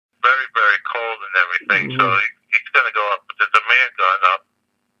very cold and everything, so it's going to go up. But the demand gone up.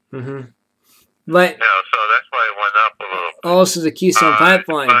 But so that's why it went up a little bit. Also the Keystone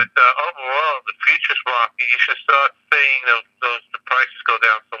Pipeline. But overall, the futures market, you should start seeing the prices go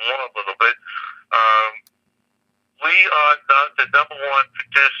down some more a little bit. We are the number one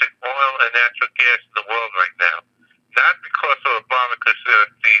producing oil and natural gas in the world right now. Not because of Obama, because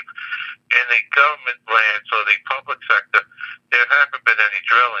in the government lands or the public sector, there haven't been any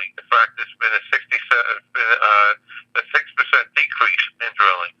drilling. In fact, there's been a 6% decrease in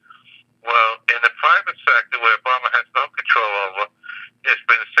drilling. Well, in the private sector, where Obama has no control over, there's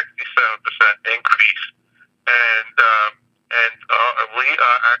been a 67% increase, and we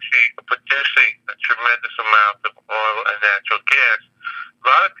are actually producing a tremendous amount of oil and natural gas. A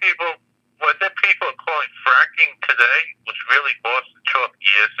lot of people, what the people are calling fracking today, was really Boston chalk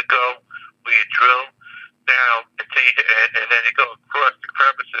years ago. We drill down and then you go across the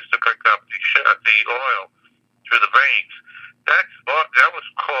crevices to pick up the oil through the veins. That was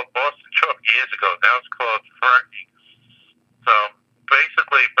called Boston chalk years ago. Now it's called fracking. So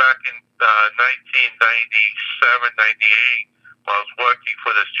basically, back in 1997, 98, while I was working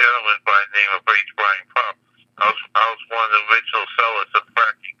for this gentleman by the name of Brian Pump, I was one of the original sellers of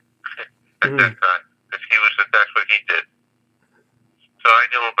fracking at that time. Because that's what he did. So I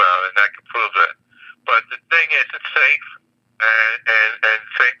knew about it, and I could prove that. But the thing is, it's safe, and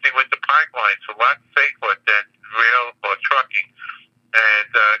same thing with the pipeline. It's a lot safer than rail or trucking. And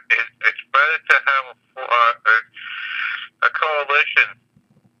it's better to have a coalition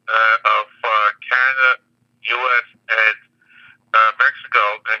of Canada, U.S., and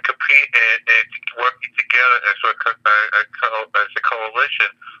Mexico, and compete and working together as a coalition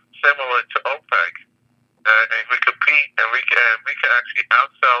similar to OPEC. And we compete, and we can actually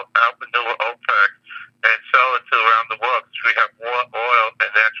outmaneuver OPEC and sell it to around the world, because we have more oil and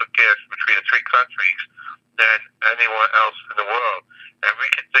natural gas between the three countries than anyone else in the world. And we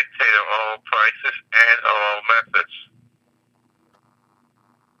can dictate our own prices and our own methods.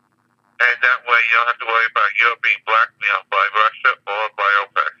 And that way you don't have to worry about Europe being blackmailed by Russia or by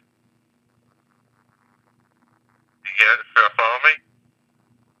OPEC. You get it? Follow me?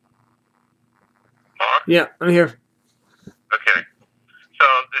 Mark? Yeah, I'm here. Okay. So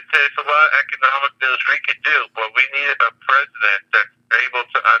there's a lot of economic news we could do, but we need a president that's able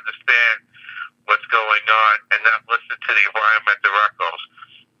to understand what's going on and not listen to the environmental records.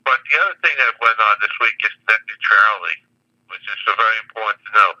 But the other thing that went on this week is net neutrality, which is very important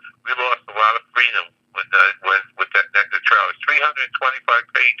to know. We lost a lot of freedom with that net neutrality.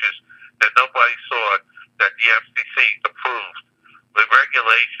 325 pages that nobody saw that the FCC approved with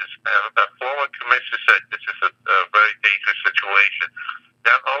regulations. And a former commissioner said this is a very dangerous situation.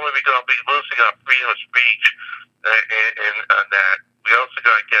 Not only are we going to be losing our freedom of speech on that, we also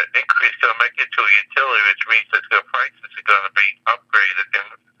going to get increased, going to make it to a utility, which means that the prices are going to be upgraded and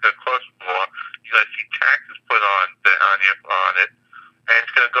it's going to cost more. You're going to see taxes put on it, and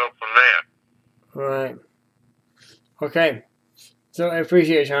it's going to go from there. Right. Okay. So I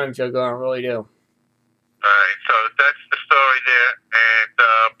appreciate your time, Joe. I really do. Alright, so that's the story there. And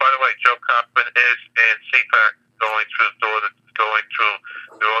by the way, Joe Kaufman is in CPAC going through all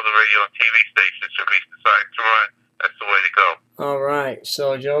the radio and TV stations. If he decides to run, that's the way to go. All right,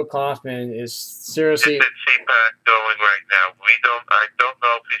 so Joe Kaufman is seriously. He's in CPAC going right now. I don't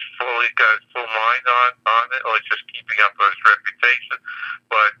know if he's got his full mind on it, or he's just keeping up with his reputation.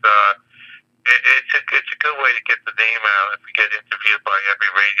 But it's a good way to get the name out if you get interviewed by every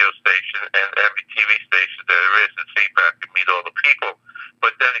radio station and every TV station that there is in CPAC and meet all the people.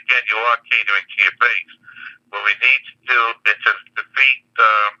 But then again, you are catering to your base. What we need to do is to defeat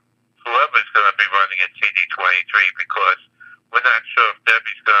whoever's going to be running in CD23, because we're not sure if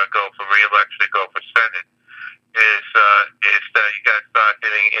Debbie's going to go for re-election or go for Senate, is that you got to start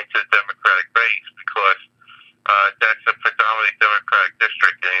getting into the Democratic base, because that's a predominantly Democratic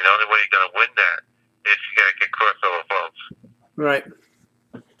district, and the only way you're going to win that is you got to get crossover votes. Right.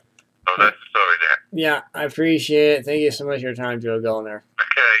 So that's the story there. Yeah, I appreciate it. Thank you so much for your time, Joe Goldner.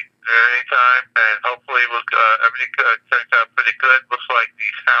 Okay, anytime, and hopefully everything turns out pretty good. Looks like the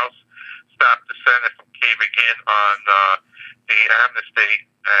House stopped the Senate from caving in on the amnesty,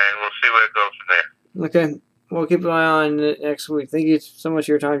 and we'll see where it goes from there. Okay, we'll keep an eye on it next week. Thank you so much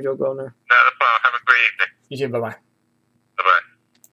for your time, Joe Goldner. Not a problem. Have a great evening. You too. Bye-bye.